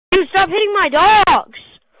Dude, stop hitting my dogs!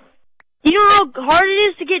 You know how hard it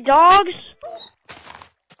is to get dogs?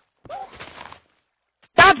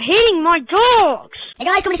 Stop hitting my dogs! Hey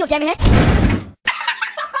guys, ComedyShortsGamer here.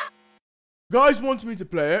 Guys want me to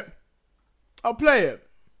play it. I'll play it.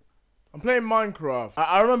 I'm playing Minecraft.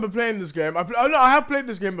 I remember playing this game. I have played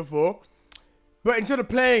this game before. But instead of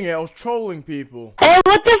playing it, I was trolling people. Hey,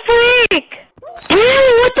 what the freak? Dude,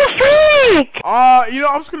 what the freak? You know,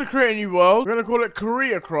 I'm just gonna create a new world. We're gonna call it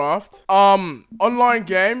ComedyCraft. Online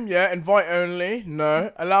game, yeah, invite only,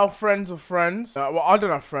 no. Allow friends of friends. Well, I don't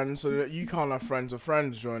have friends, so you can't have friends of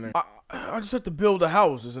friends joining. I just have to build a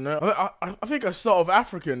house, isn't it? I think I start off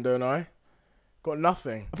African, don't I? Got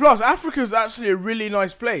nothing. Plus, Africa's actually a really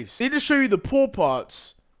nice place. They just show you the poor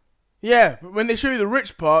parts. Yeah, but when they show you the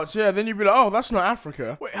rich parts, yeah, then you'd be like, oh, that's not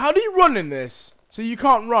Africa. Wait, how do you run in this? So you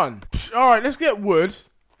can't run. Alright, let's get wood.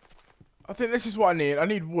 I think this is what I need. I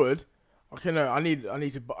need wood. Okay, no, I need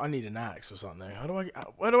an axe or something.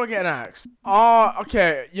 Where do I get an axe?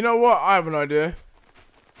 Okay, you know what? I have an idea.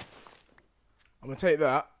 I'm gonna take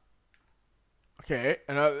that. Okay,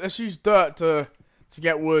 and let's use dirt to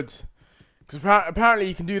get wood. Because apparently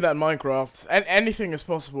you can do that in Minecraft. And anything is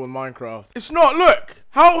possible in Minecraft. It's not, look!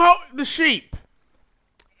 How the sheep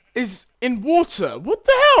is in water. What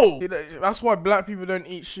the hell? That's why black people don't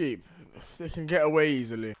eat sheep. They can get away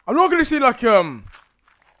easily. I'm not gonna see like a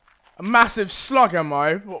massive slug, am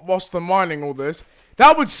I? Whilst I'm mining all this.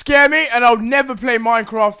 That would scare me and I'll never play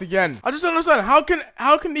Minecraft again. I just don't understand.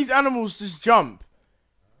 How can these animals just jump?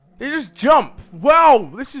 They just jump.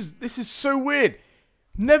 Wow, this is so weird.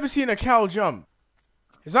 Never seen a cow jump.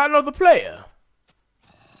 Is that another player?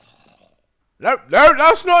 Nope, no,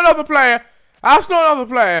 that's not another player. That's not another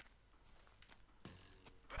player.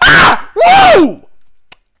 Ah! Whoa!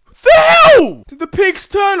 What the hell? Did the pigs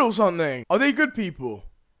turn or something? Are they good people?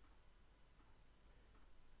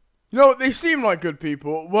 You know what? They seem like good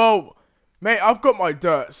people. Well, mate, I've got my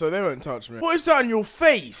dirt, so they won't touch me. What is that on your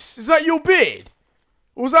face? Is that your beard?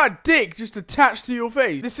 Or was that dick just attached to your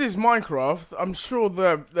face? This is Minecraft. I'm sure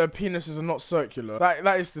their penises are not circular.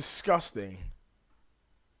 That is disgusting.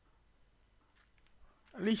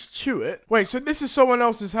 At least chew it. Wait, so this is someone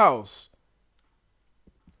else's house?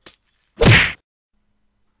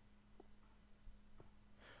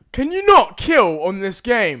 Can you not kill on this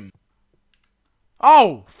game?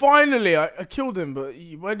 Oh, finally, I killed him, but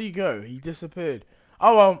where did he go? He disappeared.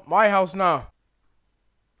 Oh well, my house now.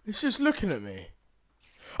 It's just looking at me.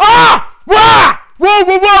 Ah! Wah! Whoa,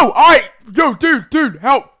 whoa, whoa! Alright, yo, dude,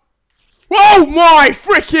 help! Whoa, my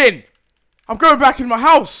freaking! I'm going back in my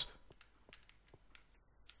house.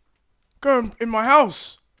 Going in my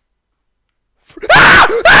house.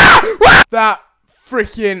 That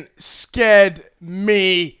freaking scared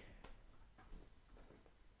me.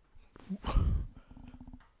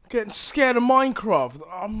 Getting scared of Minecraft.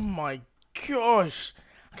 Oh my gosh.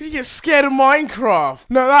 How can you get scared of Minecraft?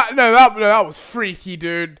 No, that was freaky,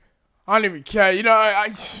 dude. I don't even care. You know,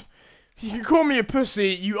 you can call me a pussy.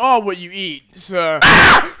 You are what you eat, so.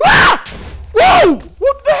 Ah! Ah! Whoa!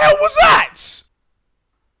 What the hell was that?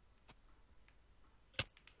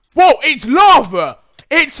 Whoa! It's lava.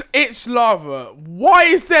 It's lava. Why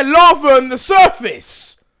is there lava on the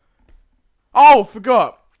surface? Oh,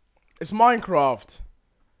 forgot. It's Minecraft.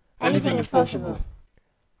 Anything is possible.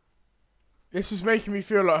 This is making me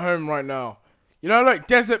feel at home right now. You know, like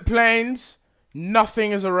desert plains,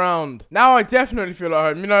 nothing is around. Now I definitely feel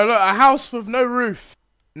at home. You know, look, a house with no roof.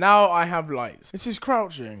 Now I have lights. This is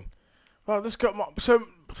crouching. Well, this got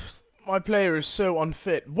my player is so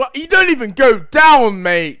unfit. What? You don't even go down,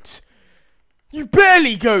 mate. You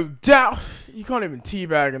barely go down. You can't even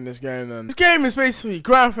teabag in this game then. This game is basically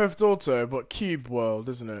Grand Theft Auto, but Cube World,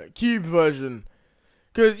 isn't it? Cube version.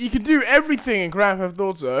 Because you can do everything in Grand Theft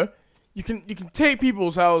Auto. You can take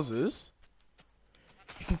people's houses.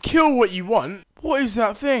 You can kill what you want. What is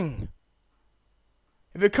that thing?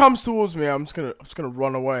 If it comes towards me, I'm just gonna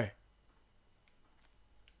run away.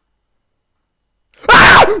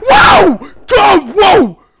 Ah! Whoa! Oh,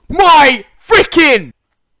 whoa! My freaking!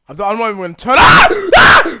 I'm not even gonna turn. Ah!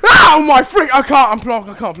 Ah! Ah! Oh my frick! I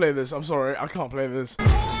can't play this. I'm sorry. I can't play this.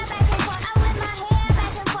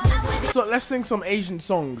 So let's sing some Asian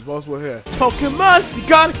songs whilst we're here. Pokemon, you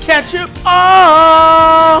gotta catch 'em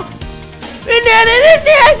all.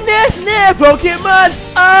 Pokemon,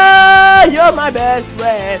 you're my best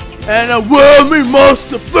friend, and I will be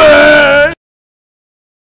most a friend.